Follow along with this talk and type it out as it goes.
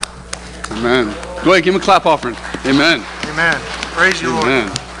Amen. Go ahead, give him a clap offering. Amen. Amen. Praise you, Lord.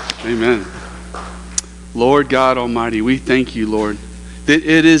 Amen. Amen. Lord God Almighty, we thank you, Lord, that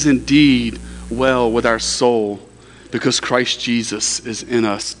it is indeed well with our soul because Christ Jesus is in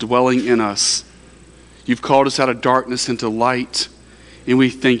us, dwelling in us. You've called us out of darkness into light, and we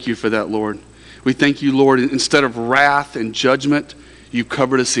thank you for that, Lord. We thank you, Lord, instead of wrath and judgment, you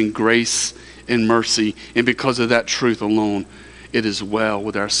covered us in grace and mercy, and because of that truth alone, it is well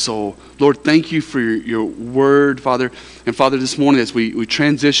with our soul. Lord, thank you for your word, Father. And Father, this morning as we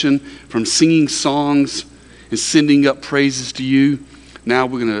transition from singing songs and sending up praises to you, now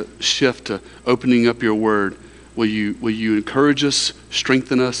we're going to shift to opening up your word. Will you encourage us,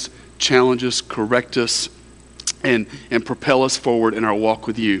 strengthen us, challenge us, correct us, and propel us forward in our walk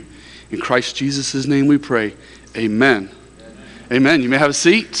with you. In Christ Jesus' name we pray. Amen. Amen. You may have a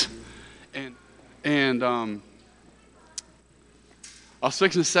seat. And I was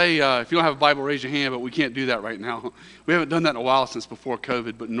fixing to say, if you don't have a Bible, raise your hand, but we can't do that right now. We haven't done that in a while since before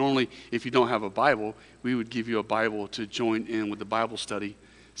COVID, but normally if you don't have a Bible, we would give you a Bible to join in with the Bible study.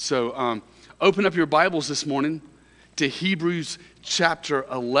 So open up your Bibles this morning to Hebrews chapter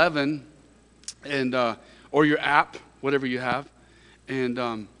 11, and or your app, whatever you have.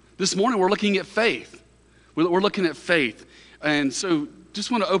 And this morning we're looking at faith. We're looking at faith. And so just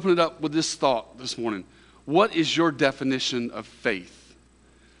want to open it up with this thought this morning. What is your definition of faith?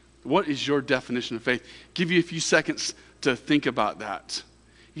 What is your definition of faith? Give you a few seconds to think about that.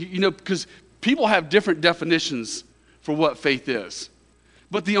 You know, because people have different definitions for what faith is.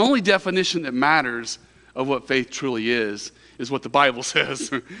 But the only definition that matters of what faith truly is what the Bible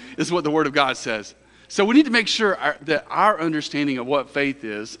says, is what the Word of God says. So we need to make sure that our understanding of what faith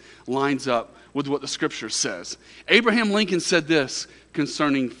is lines up with what the Scripture says. Abraham Lincoln said this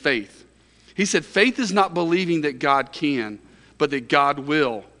concerning faith. He said, faith is not believing that God can, but that God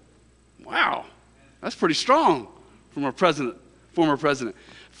will. Wow, that's pretty strong from our former president.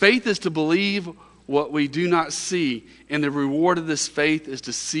 Faith is to believe what we do not see, and the reward of this faith is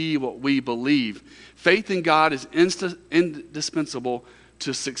to see what we believe. Faith in God is indispensable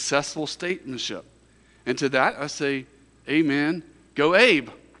to successful statesmanship. And to that I say, amen. Go Abe.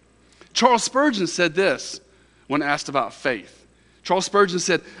 Charles Spurgeon said this when asked about faith. Charles Spurgeon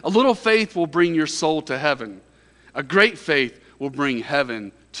said, a little faith will bring your soul to heaven. A great faith will bring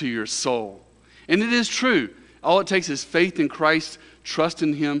heaven to your soul. And it is true. All it takes is faith in Christ, trust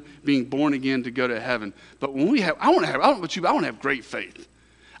in Him, being born again to go to heaven. But when I want to have great faith.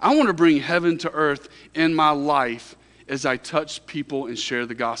 I want to bring heaven to earth in my life as I touch people and share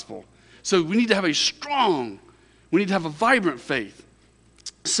the gospel. So we need to have a vibrant faith.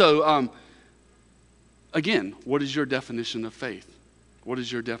 So, again, what is your definition of faith? What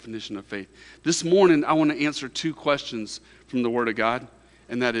is your definition of faith? This morning, I want to answer two questions from the Word of God,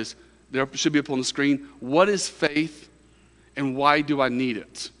 and that is, there should be up on the screen, what is faith and why do I need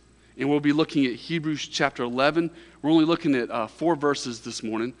it? And we'll be looking at Hebrews chapter 11. We're only looking at 4 verses this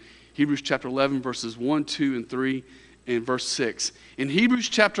morning. Hebrews chapter 11, verses 1, 2, and 3, and verse 6. In Hebrews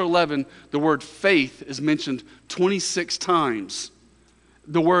chapter 11, the word faith is mentioned 26 times.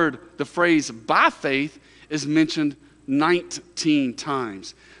 The phrase by faith is mentioned 19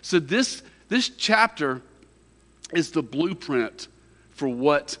 times. So this chapter is the blueprint for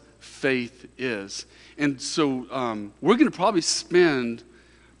what faith is. And so we're going to probably spend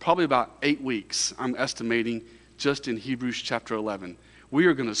about 8 weeks, I'm estimating, just in Hebrews chapter 11. We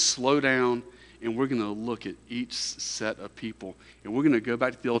are going to slow down and we're going to look at each set of people. And we're going to go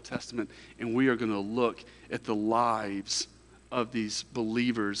back to the Old Testament and we are going to look at the lives of these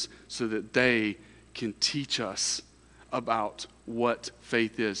believers so that they can teach us about what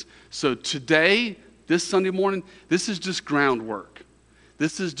faith is. So today, this Sunday morning, this is just groundwork.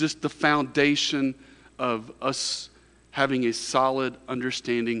 This is just the foundation of us having a solid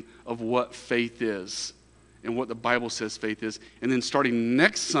understanding of what faith is and what the Bible says faith is. And then starting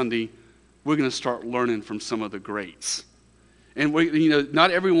next Sunday, we're going to start learning from some of the greats. And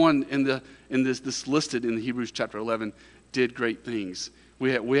not everyone in this listed in Hebrews chapter 11 did great things.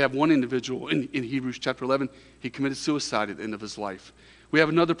 We have one individual in Hebrews chapter 11, he committed suicide at the end of his life. We have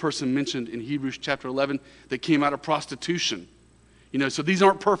another person mentioned in Hebrews chapter 11 that came out of prostitution. So these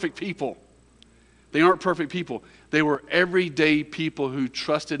aren't perfect people. They aren't perfect people. They were everyday people who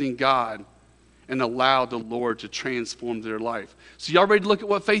trusted in God and allowed the Lord to transform their life. So y'all ready to look at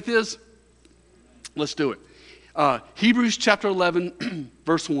what faith is? Let's do it. Hebrews chapter 11,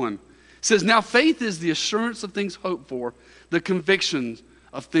 verse 1 says, now faith is the assurance of things hoped for, the conviction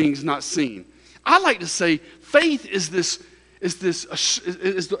of things not seen. I like to say faith is this, as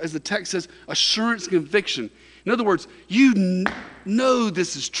the text says, assurance, conviction. In other words, you know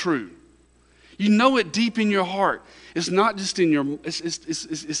this is true. You know it deep in your heart. It's not just in your,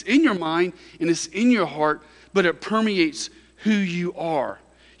 it's in your mind and it's in your heart, but it permeates who you are.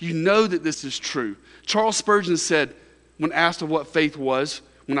 You know that this is true. Charles Spurgeon said, when asked of what faith was,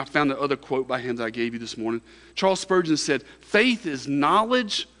 when I found the other quote by him that I gave you this morning, Charles Spurgeon said, faith is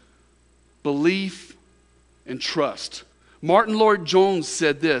knowledge, belief, and trust. Martin Lloyd-Jones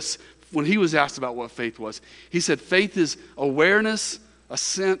said this when he was asked about what faith was. He said, faith is awareness,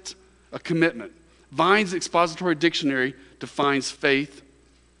 assent, a commitment. Vine's Expository Dictionary defines faith.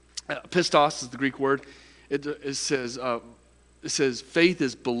 Pistos is the Greek word. It says faith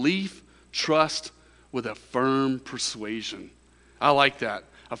is belief, trust with a firm persuasion. I like that.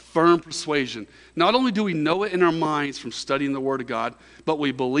 A firm persuasion. Not only do we know it in our minds from studying the Word of God, but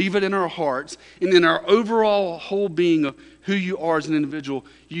we believe it in our hearts, and in our overall whole being of who you are as an individual,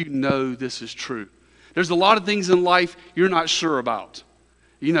 you know this is true. There's a lot of things in life you're not sure about.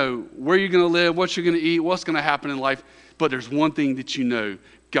 You know, where you're going to live, what you're going to eat, what's going to happen in life. But there's one thing that you know.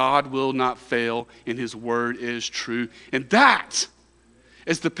 God will not fail, and His Word is true. And that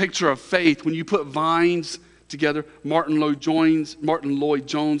is the picture of faith when you put Vines together, Martin Lloyd-Jones,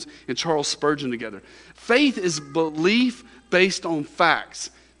 and Charles Spurgeon together. Faith is belief based on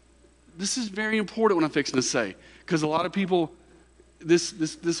facts. This is very important what I'm fixing to say, because a lot of people,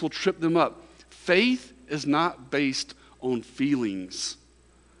 this will trip them up. Faith is not based on feelings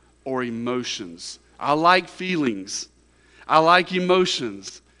or emotions. I like feelings. I like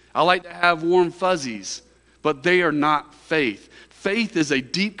emotions. I like to have warm fuzzies, but they are not faith. Faith is a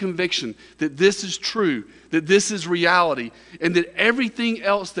deep conviction that this is true, that this is reality, and that everything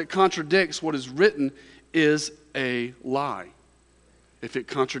else that contradicts what is written is a lie if it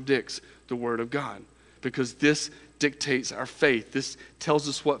contradicts the Word of God. Because this dictates our faith. This tells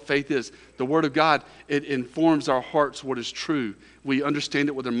us what faith is. The Word of God, it informs our hearts what is true. We understand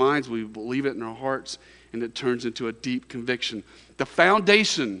it with our minds, we believe it in our hearts, and it turns into a deep conviction. The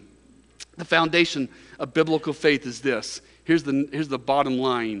foundation of biblical faith is this. Here's the bottom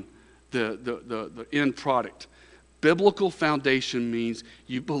line, the end product. Biblical foundation means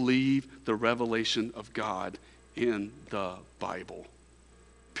you believe the revelation of God in the Bible.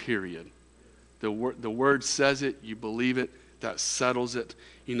 Period. The word says it, you believe it, that settles it.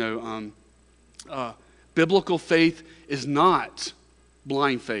 You know, biblical faith is not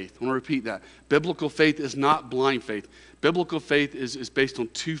blind faith. I want to repeat that. Biblical faith is not blind faith. Biblical faith is based on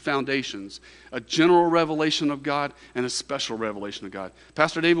two foundations, a general revelation of God and a special revelation of God.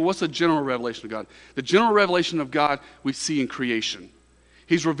 Pastor David, what's a general revelation of God? The general revelation of God we see in creation.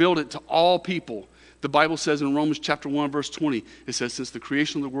 He's revealed it to all people. The Bible says in Romans chapter 1, verse 20, it says, since the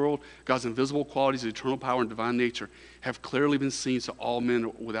creation of the world, God's invisible qualities, eternal power, and divine nature have clearly been seen to all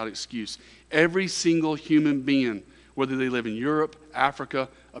men without excuse. Every single human being, whether they live in Europe, Africa,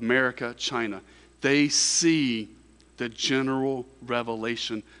 America, China, they see the general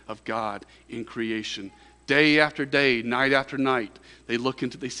revelation of God in creation. Day after day, night after night, they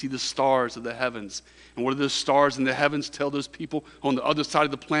see the stars of the heavens. And what do those stars in the heavens tell those people on the other side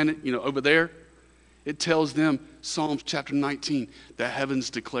of the planet, over there? It tells them, Psalms chapter 19, the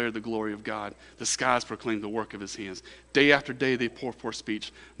heavens declare the glory of God. The skies proclaim the work of His hands. Day after day they pour forth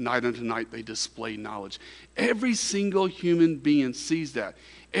speech. Night unto night they display knowledge. Every single human being sees that.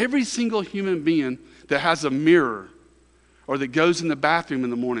 Every single human being that has a mirror or that goes in the bathroom in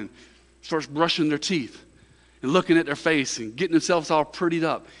the morning, starts brushing their teeth and looking at their face and getting themselves all prettied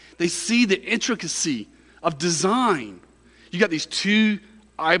up. They see the intricacy of design. You got these two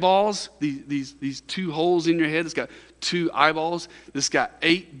eyeballs, these two holes in your head. It's got two eyeballs. It's got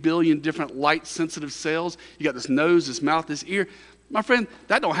 8 billion different light-sensitive cells. You got this nose, this mouth, this ear. My friend,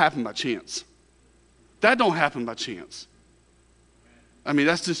 that don't happen by chance. That don't happen by chance. I mean,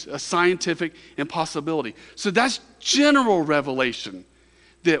 that's just a scientific impossibility. So that's general revelation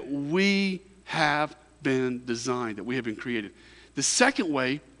that we have been designed, that we have been created. The second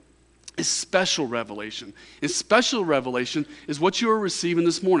way is special revelation. And special revelation is what you are receiving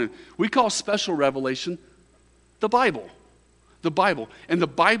this morning. We call special revelation the Bible. The Bible. And the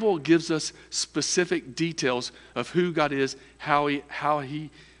Bible gives us specific details of who God is, how he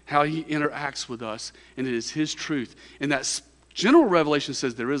interacts with us, and it is His truth. And that general revelation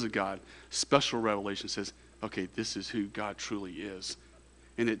says there is a God. Special revelation says, okay, this is who God truly is.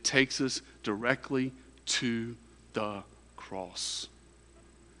 And it takes us directly to the cross.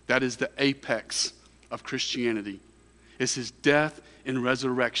 That is the apex of Christianity. It's His death and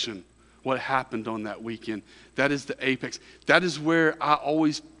resurrection. what happened on that weekend. That is the apex. That is where I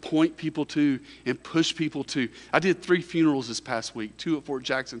always point people to and push people to. I did 3 funerals this past week, 2 at Fort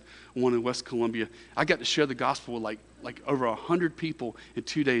Jackson, 1 in West Columbia. I got to share the gospel with like over 100 people in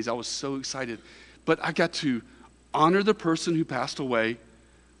 2 days. I was so excited. But I got to honor the person who passed away.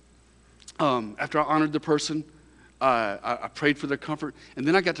 After I honored the person, I prayed for their comfort, and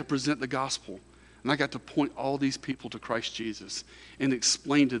then I got to present the gospel. And I got to point all these people to Christ Jesus and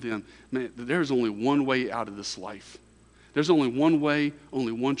explain to them, man, there's only one way out of this life. There's only one way,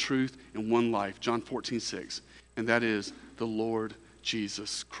 only one truth, and one life. John 14:6. And that is the Lord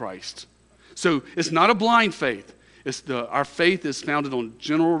Jesus Christ. So it's not a blind faith. Our faith is founded on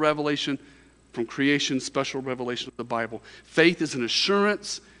general revelation from creation, special revelation of the Bible. Faith is an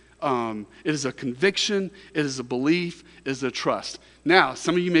assurance. It is a conviction. It is a belief. It is a trust. Now,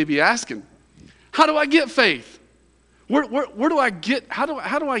 some of you may be asking, how do I get faith? Where do I get, how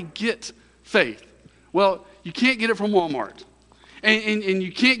do I get faith? Well, you can't get it from Walmart. And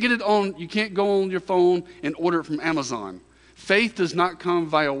you can't get it on, you can't go on your phone and order it from Amazon. Faith does not come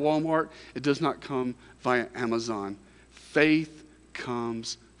via Walmart. It does not come via Amazon. Faith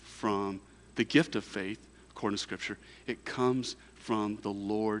comes from the gift of faith, according to Scripture. It comes from the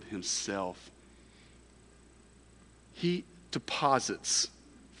Lord himself. He deposits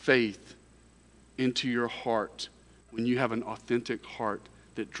faith into your heart when you have an authentic heart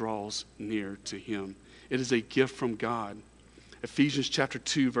that draws near to him. It is a gift from God. Ephesians chapter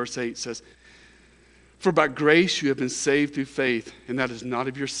 2, verse 8 says, "For by grace you have been saved through faith, and that is not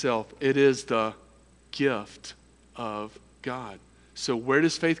of yourself. It is the gift of God." So where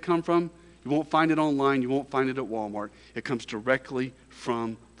does faith come from? You won't find it online. You won't find it at Walmart. It comes directly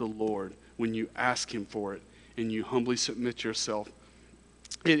from the Lord when you ask him for it and you humbly submit yourself.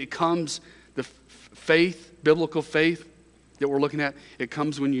 It comes, the faith, biblical faith that we're looking at, it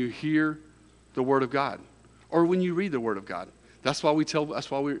comes when you hear the Word of God or when you read the Word of God. That's why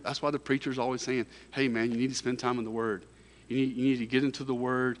the preacher's always saying, hey man, you need to spend time in the Word. You need to get into the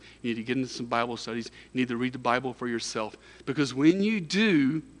Word. You need to get into some Bible studies. You need to read the Bible for yourself. Because when you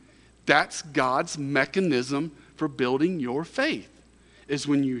do, that's God's mechanism for building your faith. Is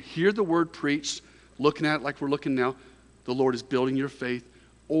when you hear the Word preached, looking at it like we're looking now, the Lord is building your faith.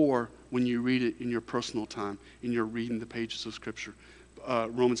 Or when you read it in your personal time, and you're reading the pages of Scripture.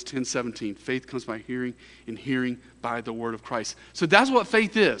 Romans 10:17, faith comes by hearing, and hearing by the word of Christ. So that's what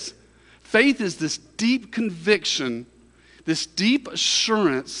faith is. Faith is this deep conviction, this deep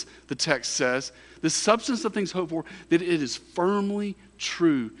assurance, the text says, the substance of things hoped for, that it is firmly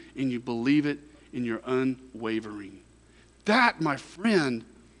true, and you believe it, and you're unwavering. That, my friend,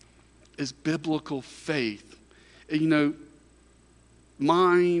 is biblical faith. You know,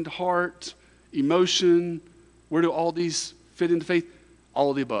 mind, heart, emotion, where do all these fit into faith?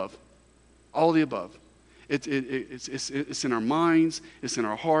 All of the above. All of the above. It's in our minds, it's in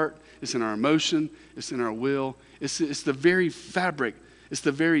our heart, it's in our emotion, it's in our will. It's the very fabric, it's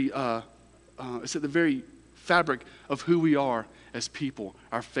at the very fabric of who we are as people.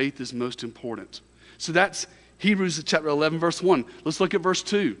 Our faith is most important. So that's Hebrews chapter 11, verse 1. Let's look at verse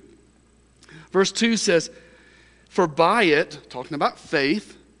 2. Verse 2 says, "For by it," talking about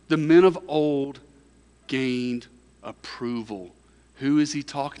faith, "the men of old gained approval." Who is he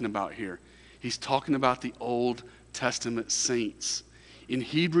talking about here? He's talking about the Old Testament saints. In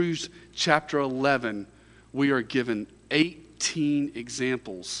Hebrews chapter 11, we are given 18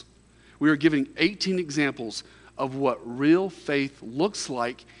 examples. We are given 18 examples of what real faith looks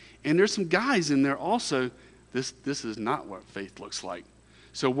like. And there's some guys in there also, this is not what faith looks like.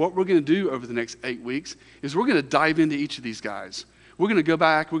 So what we're going to do over the next 8 weeks is we're going to dive into each of these guys. We're going to go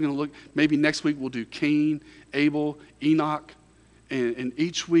back. We're going to look. Maybe next week we'll do Cain, Abel, Enoch, and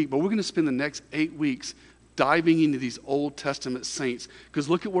each week. But we're going to spend the next 8 weeks diving into these Old Testament saints. Because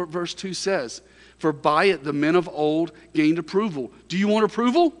look at what verse 2 says. "For by it the men of old gained approval." Do you want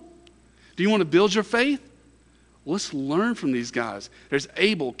approval? Do you want to build your faith? Well, let's learn from these guys. There's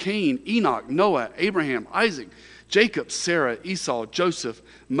Abel, Cain, Enoch, Noah, Abraham, Isaac, Jacob, Sarah, Esau, Joseph,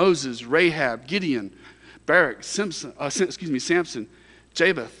 Moses, Rahab, Gideon, Barak, Samson,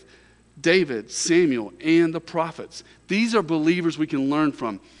 Japheth, David, Samuel, and the prophets. These are believers we can learn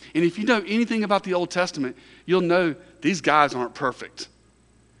from. And if you know anything about the Old Testament, you'll know these guys aren't perfect.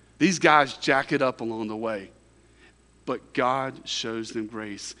 These guys jack it up along the way. But God shows them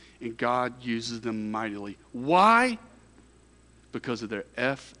grace, and God uses them mightily. Why? Because of their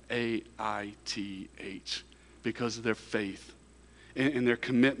faith. Because of their faith and their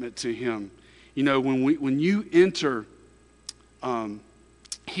commitment to him. You know, when you enter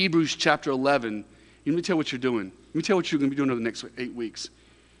Hebrews chapter 11, let me tell you what you're doing. Let me tell you what you're going to be doing over the next 8 weeks.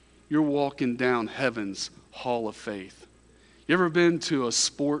 you're walking down heaven's hall of faith. You ever been to a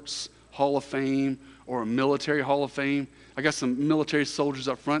sports hall of fame or a military hall of fame? I got some military soldiers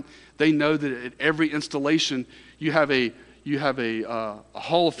up front. They know that at every installation you have a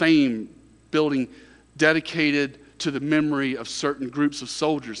hall of fame building dedicated to the memory of certain groups of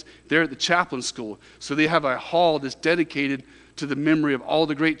soldiers. They're at the chaplain school, so they have a hall that's dedicated to the memory of all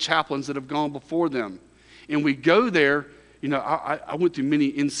the great chaplains that have gone before them. And we go there. You know, I went through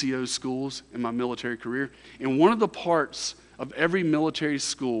many NCO schools in my military career, and one of the parts of every military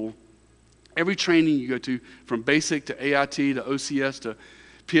school, every training you go to, from basic to AIT to OCS to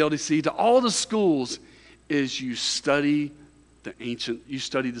PLDC to all the schools, is you study you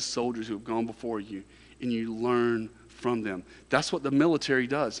study the soldiers who have gone before you, and you learn from them. That's what the military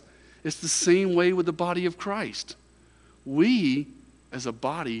does. It's the same way with the body of Christ. We, as a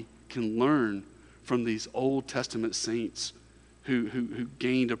body, can learn from these Old Testament saints who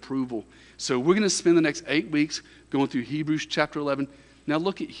gained approval. So we're going to spend the next 8 weeks going through Hebrews chapter 11. Now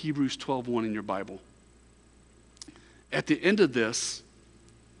look at Hebrews 12:1 in your Bible. At the end of this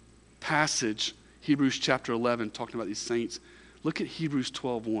passage, Hebrews chapter 11, talking about these saints, look at Hebrews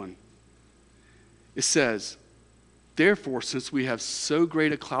 12:1. It says, "Therefore, since we have so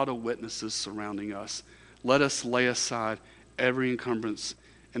great a cloud of witnesses surrounding us, let us lay aside every encumbrance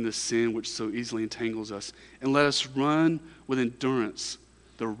and the sin which so easily entangles us, and let us run with endurance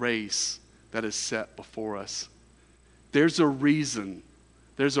the race that is set before us." There's a reason,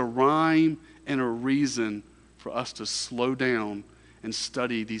 there's a rhyme and a reason for us to slow down and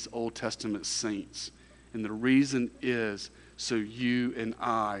study these Old Testament saints. And the reason is so you and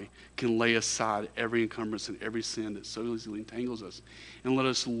I can lay aside every encumbrance and every sin that so easily entangles us. And let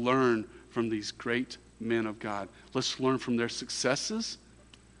us learn from these great men of God. Let's learn from their successes,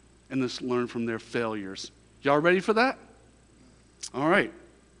 and let's learn from their failures. Y'all ready for that? All right.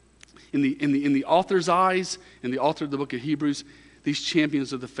 In the author's eyes, in the author of the book of Hebrews, these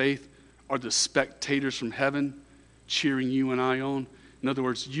champions of the faith are the spectators from heaven cheering you and I on. In other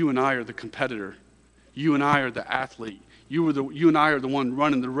words, you and I are the competitor. You and I are the athlete. You and I are the one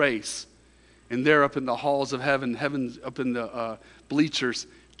running the race. And they're up in the halls of heaven, heaven's up in the bleachers,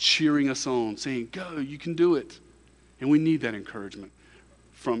 cheering us on, saying, "Go, you can do it." And we need that encouragement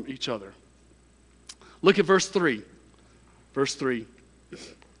from each other. Look at verse 3. Verse 3.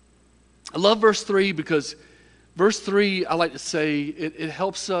 I love verse 3 because verse 3, I like to say, it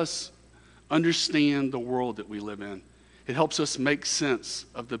helps us understand the world that we live in. It helps us make sense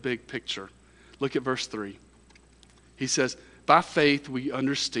of the big picture. Look at verse 3. He says, "By faith we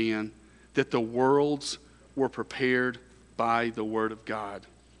understand that the worlds were prepared by the word of God."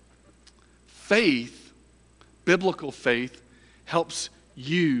 Faith, biblical faith, helps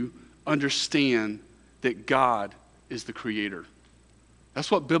you understand that God is the creator.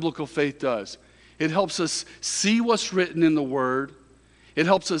 That's what biblical faith does. It helps us see what's written in the Word. It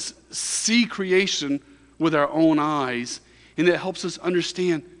helps us see creation with our own eyes. And it helps us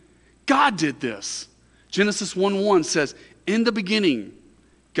understand God did this. Genesis 1:1 says, "In the beginning,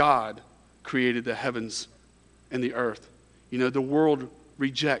 God created the heavens and the earth." You know, the world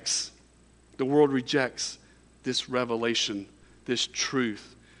rejects this revelation, this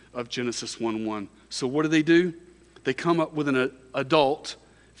truth of Genesis 1:1. So what do? They come up with an adult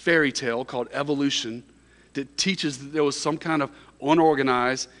fairy tale called evolution that teaches that there was some kind of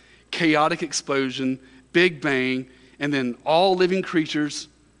unorganized, chaotic explosion, Big Bang, and then all living creatures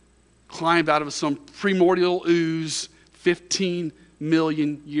climbed out of some primordial ooze 15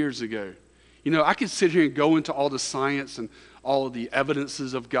 million years ago. You know, I could sit here and go into all the science and all of the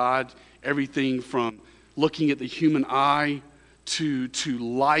evidences of God, everything from looking at the human eye to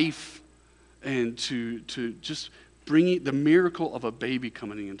life and to just bringing the miracle of a baby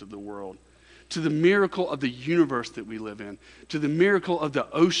coming into the world, to the miracle of the universe that we live in, to the miracle of the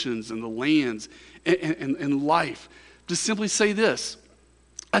oceans and the lands and life. To simply say this,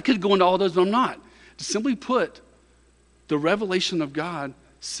 I could go into all those, but I'm not. To simply put, the revelation of God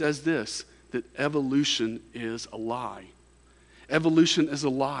says this, that evolution is a lie. Evolution is a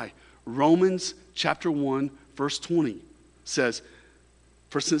lie. Romans chapter 1, verse 20 says,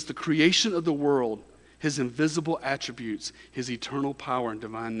 "For since the creation of the world, his invisible attributes, his eternal power and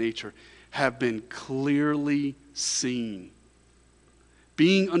divine nature have been clearly seen,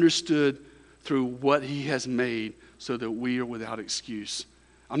 being understood through what he has made, so that we are without excuse."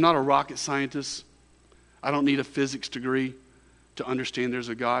 I'm not a rocket scientist. I don't need a physics degree to understand there's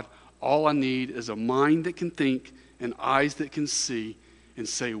a God. All I need is a mind that can think and eyes that can see and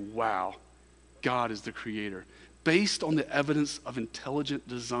say, wow, God is the creator. Based on the evidence of intelligent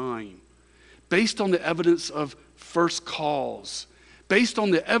design, based on the evidence of first cause, based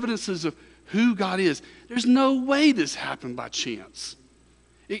on the evidences of who God is. There's no way this happened by chance.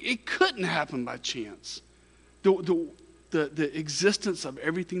 It couldn't happen by chance. The existence of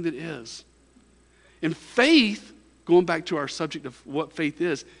everything that is. And faith, going back to our subject of what faith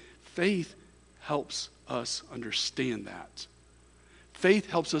is, faith helps us understand that. Faith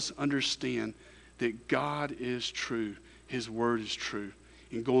helps us understand that God is true. His word is true.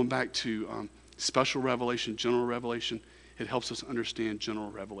 And going back to special revelation, general revelation, it helps us understand general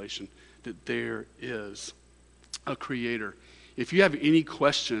revelation, that there is a creator. If you have any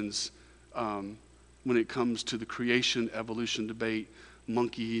questions when it comes to the creation, evolution debate,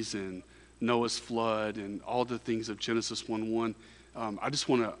 monkeys and Noah's flood and all the things of Genesis 1:1, I just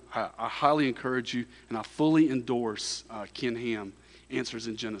want to, I highly encourage you, and I fully endorse Ken Ham, Answers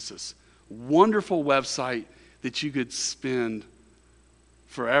in Genesis. Wonderful website that you could spend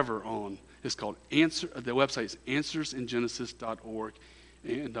forever on. It's called the website is answersingenesis.org.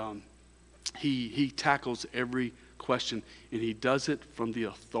 And he tackles every question, and he does it from the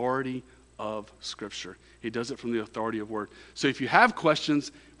authority of Scripture. He does it from the authority of Word. So if you have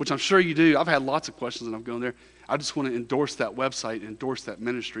questions, which I'm sure you do, I've had lots of questions and I've gone there, I just want to endorse that website, endorse that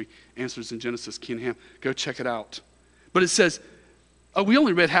ministry, Answers in Genesis, Ken Ham. Go check it out. But it says, we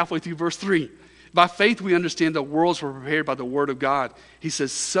only read halfway through verse 3. By faith we understand the worlds were prepared by the Word of God. He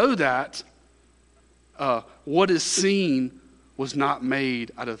says, so that what is seen was not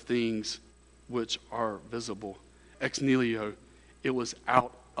made out of things which are visible. Ex nihilo, it was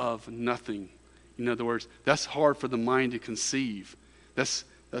out of nothing. In other words, that's hard for the mind to conceive. That's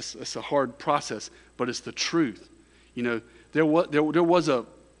a hard process, but it's the truth. You know, there was a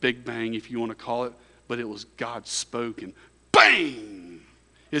big bang, if you want to call it, but it was God spoke and bang!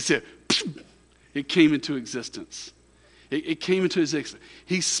 It said, it came into existence. It came into existence.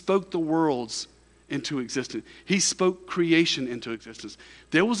 He spoke the worlds into existence. He spoke creation into existence.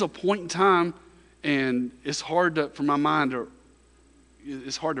 There was a point in time, and it's hard to wrap my mind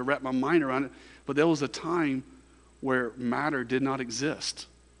around it, but there was a time where matter did not exist.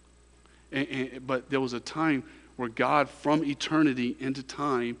 But there was a time where God, from eternity into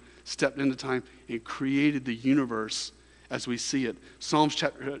time, stepped into time and created the universe as we see it. Psalms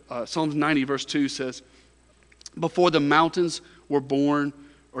 90 verse 2 says, before the mountains were born,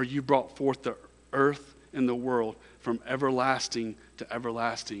 or you brought forth the earth and the world, from everlasting to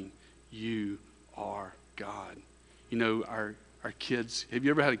everlasting, you are God. You know, our kids, have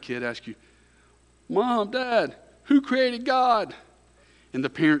you ever had a kid ask you, Mom, Dad, who created God? And the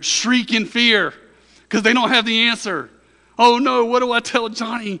parents shriek in fear because they don't have the answer. Oh no, what do I tell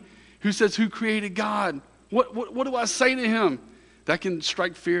Johnny who says who created God? What do I say to him? That can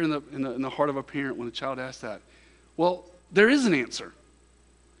strike fear in the heart of a parent when a child asks that. Well, there is an answer.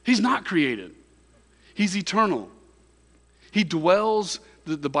 He's not created. He's eternal. He dwells,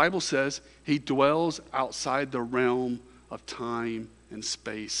 the Bible says, he dwells outside the realm of time and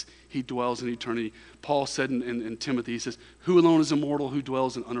space. He dwells in eternity. Paul said in Timothy, he says, who alone is immortal, who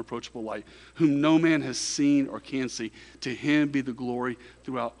dwells in unapproachable light, whom no man has seen or can see. To him be the glory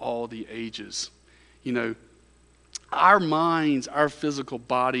throughout all the ages. You know, our minds, our physical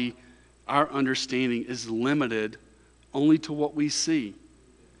body, our understanding is limited only to what we see.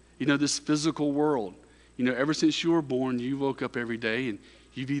 You know, this physical world. You know, ever since you were born, you woke up every day and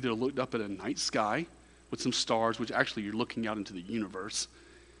you've either looked up at a night sky with some stars, which actually you're looking out into the universe,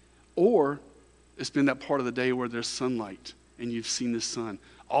 or it's been that part of the day where there's sunlight and you've seen the sun.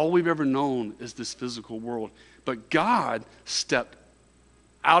 All we've ever known is this physical world. But God stepped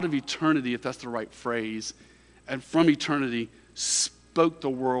out of eternity, if that's the right phrase, and from eternity spoke the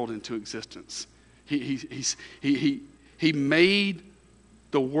world into existence. He made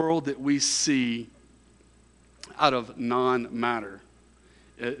the world that we see out of non-matter.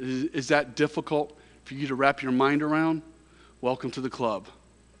 Is that difficult for you to wrap your mind around? Welcome to the club.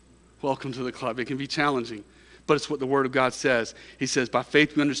 Welcome to the club. It can be challenging, but it's what the Word of God says. He says, by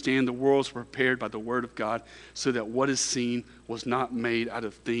faith we understand the worlds were prepared by the Word of God, so that what is seen was not made out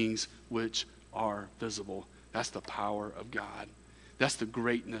of things which are visible. That's the power of God. That's the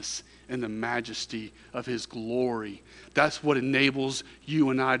greatness and the majesty of His glory. That's what enables you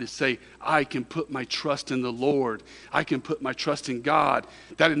and I to say, I can put my trust in the Lord. I can put my trust in God.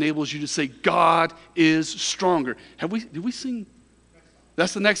 That enables you to say, God is stronger. Did we sing?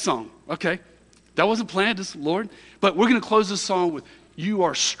 That's the next song. Okay. That wasn't planned, just Lord. But we're going to close this song with, you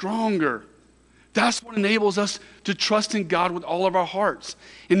are stronger. That's what enables us to trust in God with all of our hearts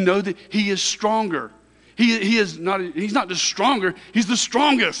and know that He is stronger. He's not just stronger, He's the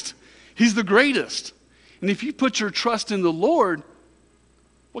strongest. He's the greatest. And if you put your trust in the Lord,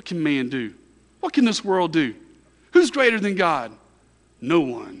 what can man do? What can this world do? Who's greater than God? No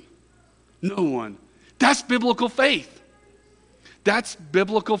one. No one. That's biblical faith. That's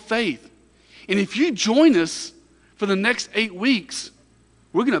biblical faith. And if you join us for the next 8 weeks,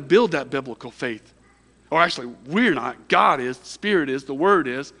 we're going to build that biblical faith. Or actually, we're not. God is, the Spirit is, the Word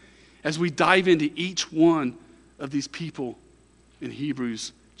is, as we dive into each one of these people in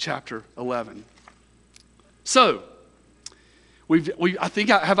Hebrews chapter 11. So,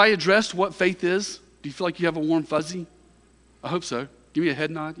 have I addressed what faith is? Do you feel like you have a warm fuzzy? I hope so. Give me a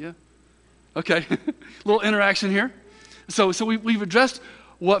head nod, yeah? Okay, a little interaction here. So we've addressed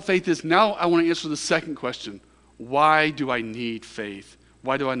what faith is. Now I want to answer the second question. Why do I need faith?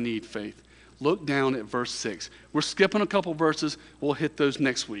 Why do I need faith? Look down at verse 6. We're skipping a couple verses. We'll hit those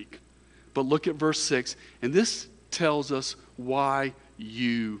next week. But look at verse 6, and this tells us why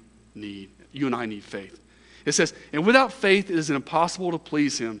you and I need faith. It says, and without faith it is impossible to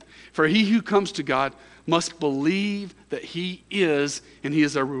please him. For he who comes to God must believe that he is, and he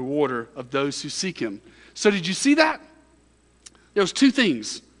is a rewarder of those who seek him. So did you see that? There was two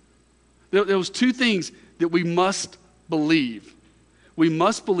things. There was two things that we must believe. We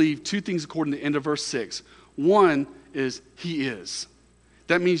must believe two things according to the end of verse 6. One is he is.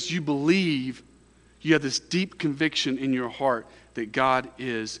 That means you believe, you have this deep conviction in your heart that God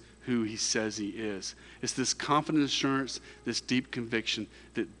is who he says he is. It's this confident assurance, this deep conviction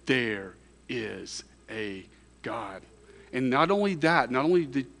that there is a God. And not only that, not only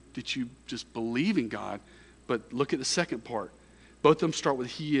did you just believe in God, but look at the second part. Both of them start with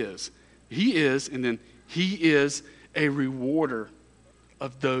he is. He is, and then he is a rewarder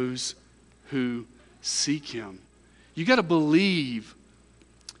of those who seek him. You got to believe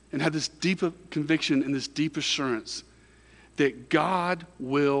and have this deep conviction and this deep assurance that God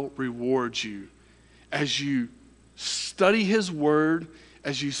will reward you as you study his word,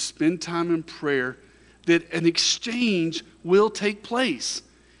 as you spend time in prayer, that an exchange will take place.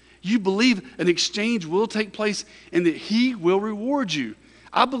 You believe an exchange will take place and that he will reward you.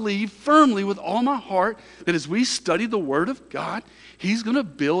 I believe firmly with all my heart that as we study the word of God, he's going to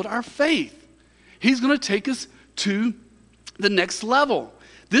build our faith. He's going to take us to the next level.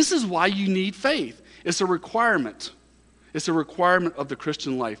 This is why you need faith. It's a requirement. It's a requirement of the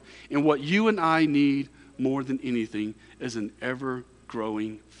Christian life. And what you and I need more than anything is an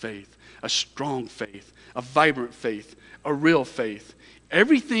ever-growing faith, a strong faith, a vibrant faith, a real faith.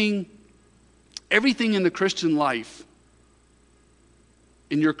 Everything in the Christian life,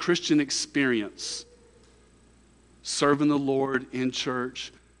 in your Christian experience, serving the Lord in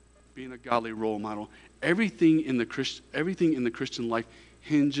church, being a godly role model, everything in the Christian life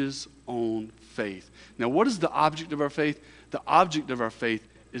hinges on faith. Now, what is the object of our faith? The object of our faith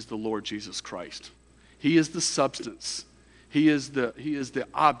is the Lord Jesus Christ. He is the substance. He is the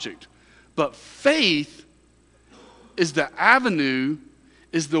object. But faith is the avenue,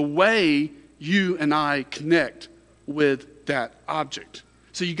 is the way you and I connect with that object.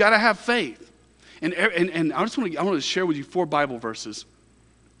 So you got to have faith. And I want to share with you 4 Bible verses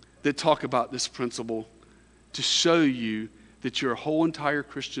that talk about this principle to show you that your whole entire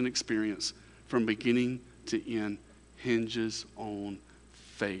Christian experience from beginning to end hinges on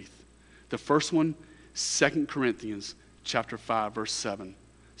faith. The first one, 2 Corinthians chapter 5, verse 7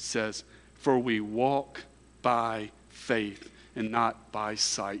 says, "For we walk by faith and not by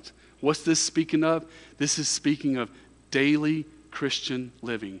sight." What's this speaking of? This is speaking of daily Christian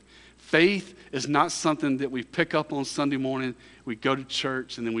living. Faith is not something that we pick up on Sunday morning, we go to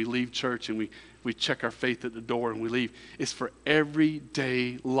church, and then we leave church and we check our faith at the door and we leave. It's for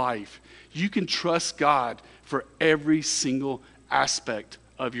everyday life. You can trust God for every single aspect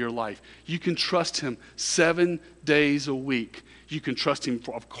of your life. You can trust him 7 days a week. You can trust him,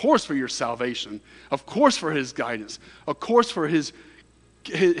 of course, for your salvation, of course, for his guidance, of course, for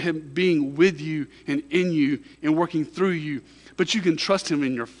him being with you and in you and working through you. But you can trust him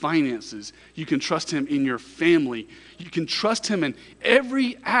in your finances. You can trust him in your family. You can trust him in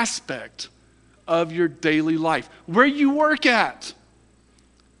every aspect of your daily life. Where you work at,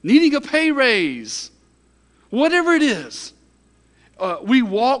 needing a pay raise, whatever it is. We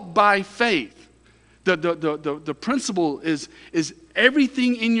walk by faith. The principle is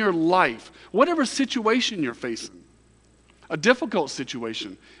everything in your life, whatever situation you're facing, a difficult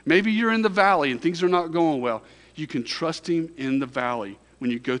situation. Maybe you're in the valley and things are not going well. You can trust him in the valley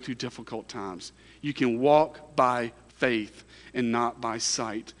when you go through difficult times. You can walk by faith and not by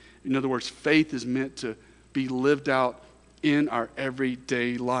sight. In other words, faith is meant to be lived out in our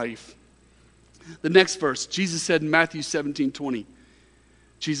everyday life. The next verse, Jesus said in Matthew 17:20,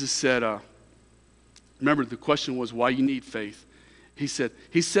 Jesus said, remember the question was why you need faith. He said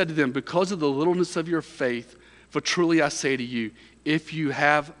to them, because of the littleness of your faith, for truly I say to you, if you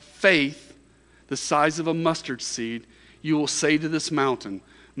have faith the size of a mustard seed, you will say to this mountain,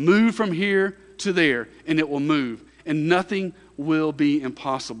 move from here to there, and it will move, and nothing will be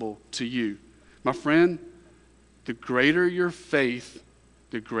impossible to you. My friend, the greater your faith,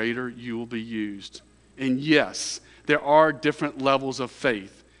 the greater you will be used. And yes, there are different levels of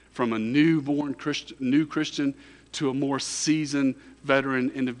faith, from a new Christian to a more seasoned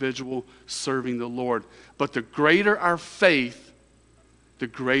veteran individual serving the Lord. But the greater our faith, the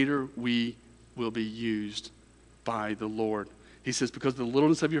greater we will be used by the Lord. He says, because of the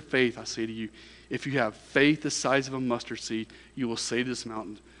littleness of your faith, I say to you, if you have faith the size of a mustard seed, you will say to this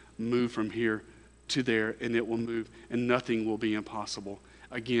mountain, move from here to there, and it will move, and nothing will be impossible.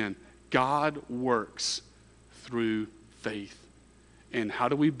 Again, God works through faith. And how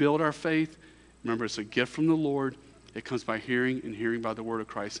do we build our faith? Remember, it's a gift from the Lord. It comes by hearing, and hearing by the word of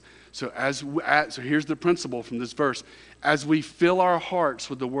Christ. So so here's the principle from this verse. As we fill our hearts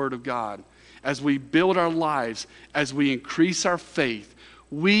with the word of God, as we build our lives, as we increase our faith,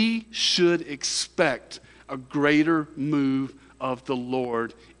 we should expect a greater move of the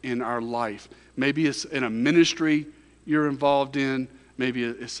Lord in our life. Maybe it's in a ministry you're involved in. Maybe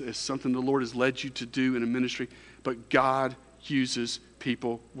it's something the Lord has led you to do in a ministry. But God uses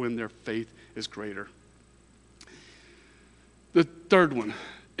people when their faith is greater. The third one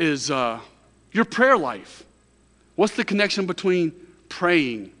is your prayer life. What's the connection between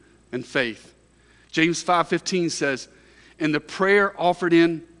praying and faith? James 5:15 says, and the prayer offered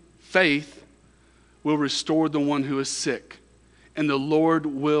in faith will restore the one who is sick, and the Lord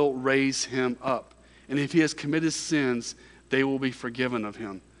will raise him up. And if he has committed sins, they will be forgiven of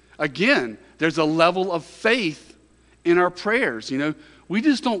him. Again, there's a level of faith in our prayers. You know, we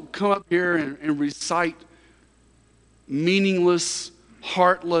just don't come up here and recite meaningless,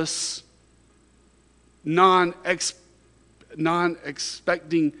 heartless,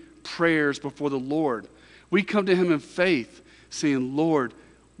 non-expecting prayers before the Lord. We come to him in faith, saying, Lord,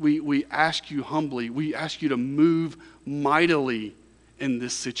 we ask you humbly, we ask you to move mightily in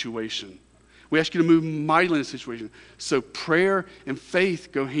this situation. We ask you to move mightily in this situation. So prayer and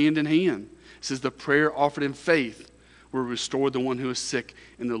faith go hand in hand. It says the prayer offered in faith will restore the one who is sick,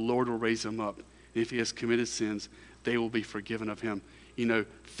 and the Lord will raise him up. And if he has committed sins, they will be forgiven of him. You know,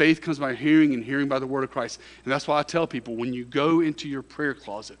 faith comes by hearing, and hearing by the word of Christ. And that's why I tell people, when you go into your prayer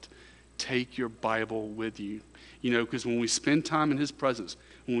closet, take your Bible with you. You know, because when we spend time in his presence,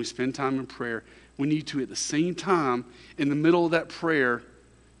 when we spend time in prayer, we need to, at the same time, in the middle of that prayer,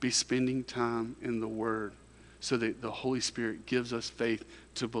 be spending time in the Word, so that the Holy Spirit gives us faith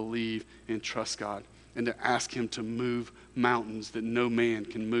to believe and trust God, and to ask him to move mountains that no man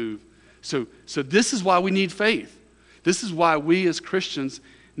can move. So this is why we need faith. This is why we as Christians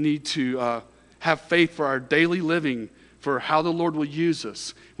need to have faith for our daily living, for how the Lord will use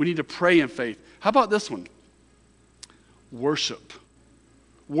us. We need to pray in faith. How about this one? Worship.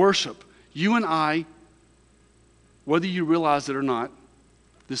 Worship. You and I, whether you realize it or not,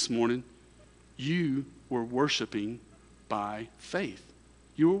 this morning, you were worshiping by faith.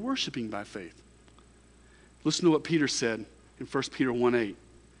 You were worshiping by faith. Listen to what Peter said in 1 Peter 1:8.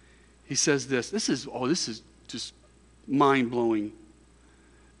 He says this. This is just mind-blowing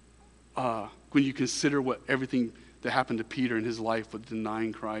when you consider everything that happened to Peter in his life with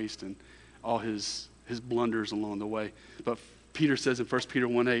denying Christ and all his blunders along the way. But Peter says in 1 Peter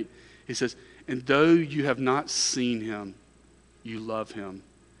 1:8, he says, and though you have not seen him, you love him.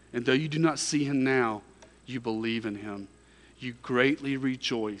 And though you do not see him now, you believe in him. You greatly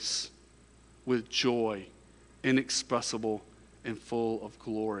rejoice with joy inexpressible and full of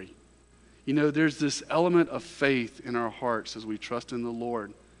glory. You know, there's this element of faith in our hearts as we trust in the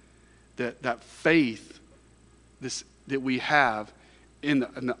Lord, that faith that we have in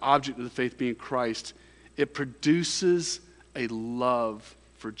the object of the faith being Christ, it produces a love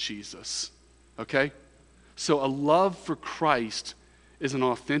for Jesus. Okay? So a love for Christ is an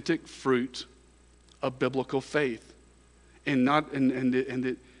authentic fruit of biblical faith, and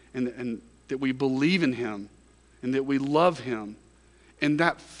that we believe in him, and that we love him. And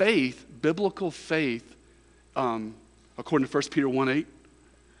that faith, biblical faith, according to 1 Peter 1:8,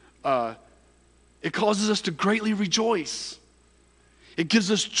 it causes us to greatly rejoice. It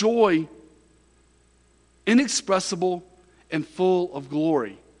gives us joy, inexpressible and full of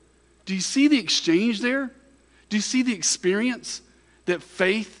glory. Do you see the exchange there? Do you see the experience that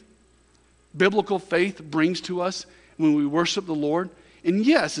faith, biblical faith, brings to us when we worship the Lord? And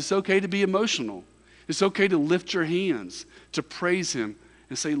yes, it's okay to be emotional. It's okay to lift your hands, to praise him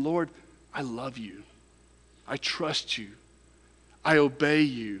and say, Lord, I love you. I trust you. I obey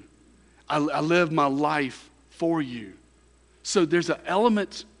you. I live my life for you. So there's an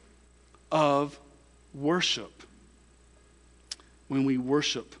element of worship when we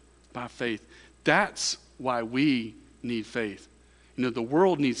worship by faith. That's why we need faith. You know, the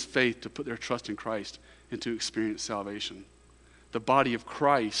world needs faith to put their trust in Christ and to experience salvation. The body of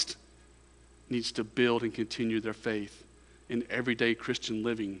Christ needs to build and continue their faith in everyday Christian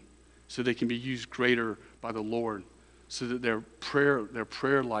living so they can be used greater by the Lord, so that their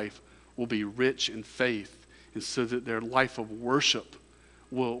prayer life will be rich in faith, and so that their life of worship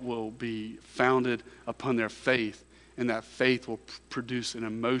will be founded upon their faith, and that faith will produce an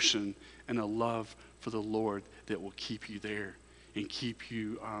emotion and a love for the Lord that will keep you there and keep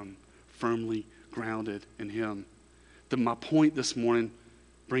you firmly grounded in Him. My point this morning,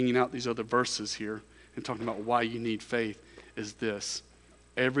 bringing out these other verses here and talking about why you need faith, is this: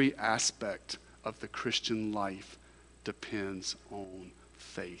 every aspect of the Christian life depends on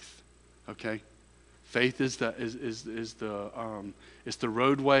faith. Okay, faith is the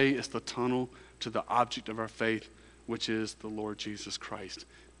roadway, it's the tunnel to the object of our faith, which is the Lord Jesus Christ.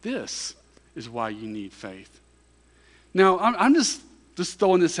 This is why you need faith. Now, I'm just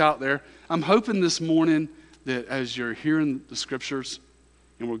throwing this out there. I'm hoping this morning that as you're hearing the scriptures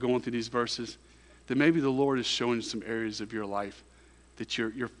and we're going through these verses, that maybe the Lord is showing you some areas of your life that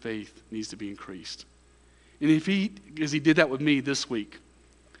your faith needs to be increased. And if as He did that with me this week,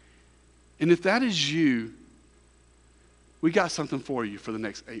 and if that is you, we got something for you for the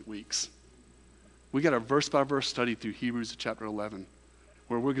next 8 weeks. We got a verse-by-verse study through Hebrews chapter 11,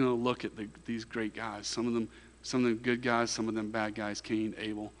 where we're going to look at these great guys. Some of them good guys, some of them bad guys, Cain,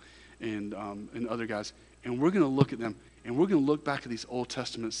 Abel, and other guys. And we're going to look at them, and we're going to look back at these Old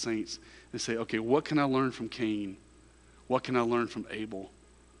Testament saints and say, okay, what can I learn from Cain? What can I learn from Abel?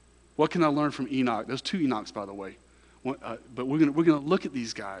 What can I learn from Enoch? There's 2 Enochs, by the way. But we're going to look at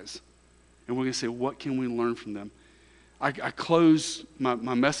these guys, and we're going to say, what can we learn from them? I close my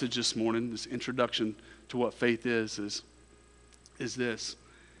message this morning, this introduction to what faith is this: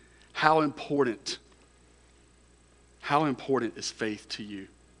 how important is faith to you?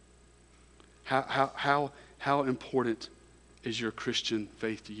 How important is your Christian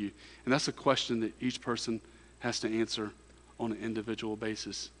faith to you? And that's a question that each person has to answer on an individual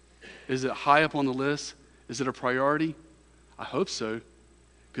basis. Is it high up on the list? Is it a priority? I hope so,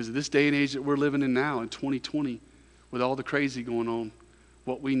 because in this day and age that we're living in now, in 2020, with all the crazy going on,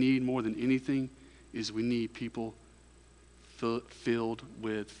 what we need more than anything is we need people filled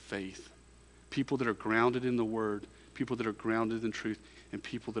with faith. People that are grounded in the Word, people that are grounded in truth, and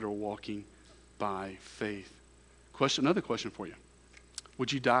people that are walking by faith. Another question for you: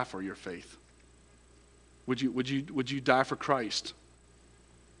 would you die for your faith? Would you die for Christ?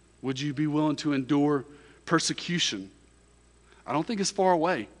 Would you be willing to endure persecution? I don't think it's far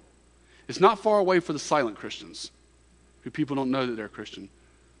away. It's not far away for the silent Christians, who people don't know that they're Christian.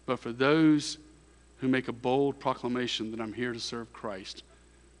 But for those who make a bold proclamation that I'm here to serve Christ,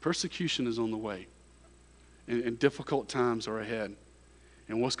 persecution is on the way, and difficult times are ahead.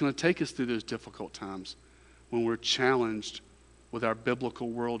 And what's going to take us through those difficult times, when we're challenged with our biblical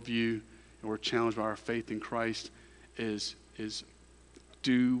worldview and we're challenged by our faith in Christ, is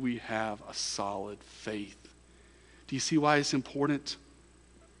do we have a solid faith? Do you see why it's important?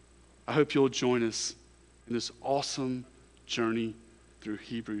 I hope you'll join us in this awesome journey through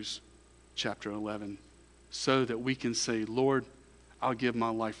Hebrews chapter 11, so that we can say, Lord, I'll give my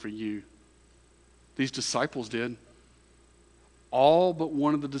life for you. These disciples did. All but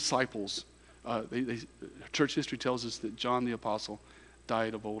one of the disciples, church history tells us that John the Apostle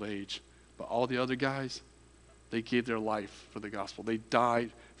died of old age. But all the other guys, they gave their life for the gospel. They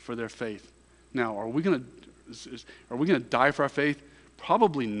died for their faith. Now, are we going to die for our faith?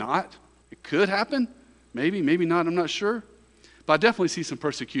 Probably not. It could happen. Maybe not. I'm not sure. But I definitely see some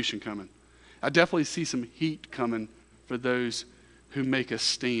persecution coming. I definitely see some heat coming for those who make a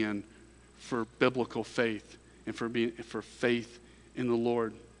stand for biblical faith and for faith in the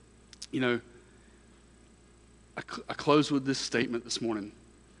Lord. You know, I close with this statement this morning.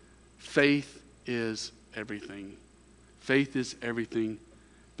 Faith is everything. Faith is everything,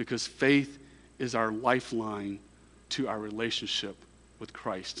 because faith is our lifeline to our relationship with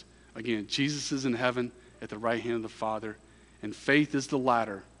Christ. Again, Jesus is in heaven at the right hand of the Father, and faith is the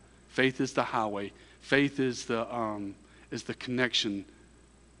ladder. Faith is the highway. Faith is the connection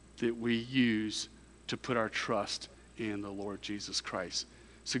that we use to put our trust in the Lord Jesus Christ.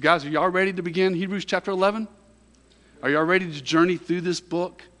 So guys, are y'all ready to begin Hebrews chapter 11? Are y'all ready to journey through this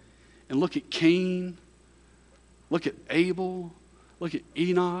book and look at Cain, look at Abel, look at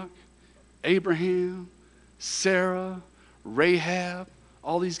Enoch, Abraham, Sarah, Rahab,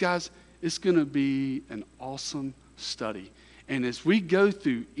 all these guys? It's going to be an awesome study. And as we go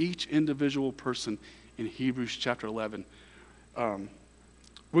through each individual person in Hebrews chapter 11,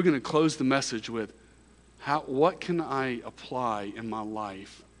 we're going to close the message with, what can I apply in my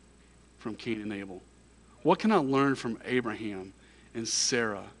life from Cain and Abel? What can I learn from Abraham and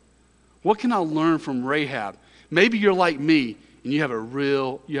Sarah? What can I learn from Rahab? Maybe you're like me and you have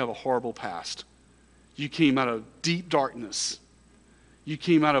a horrible past. You came out of deep darkness. You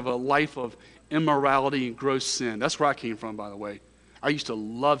came out of a life of immorality and gross sin. That's where I came from, by the way. I used to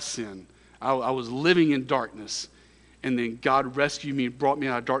love sin. I was living in darkness. And then God rescued me, brought me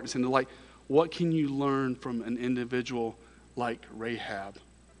out of darkness into light. What can you learn from an individual like Rahab,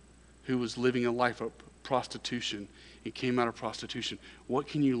 who was living a life of prostitution and came out of prostitution? What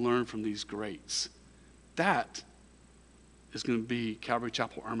can you learn from these greats? That is going to be Calvary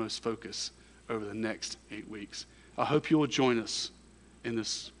Chapel Irmo's focus over the next 8 weeks. I hope you will join us in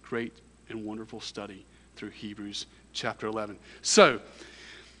this great and wonderful study through Hebrews chapter 11. So,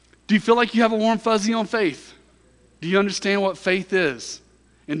 do you feel like you have a warm fuzzy on faith? Do you understand what faith is?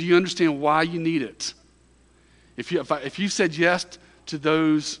 And do you understand why you need it? If you said yes to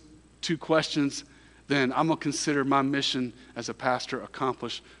those 2 questions, then I'm going to consider my mission as a pastor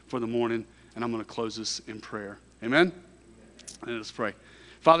accomplished for the morning, and I'm going to close this in prayer. Amen? And let's pray.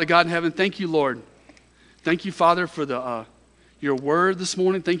 Father God in heaven, thank you, Lord. Thank you, Father, for your word this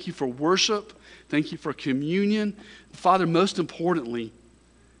morning. Thank you for worship. Thank you for communion. Father, most importantly,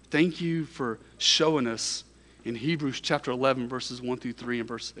 thank you for showing us in Hebrews chapter 11, verses 1 through 3 and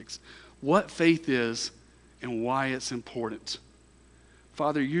verse 6, what faith is and why it's important.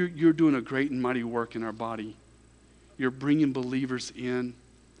 Father, you're doing a great and mighty work in our body. You're bringing believers in,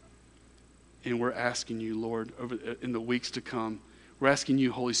 and we're asking you, Lord, in the weeks to come, we're asking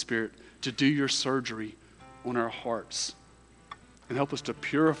you, Holy Spirit, to do your surgery on our hearts and help us to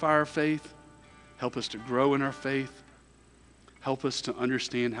purify our faith, help us to grow in our faith, help us to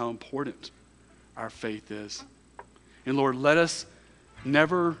understand how important our faith is. And Lord, let us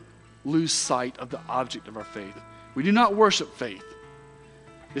never lose sight of the object of our faith. We do not worship faith.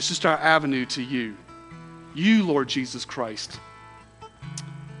 It's just our avenue to you. You, Lord Jesus Christ,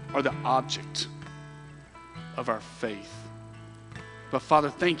 are the object of our faith. But Father,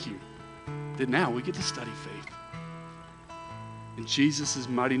 thank you that now we get to study faith. In Jesus'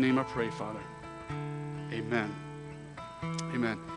 mighty name I pray, Father. Amen. Amen.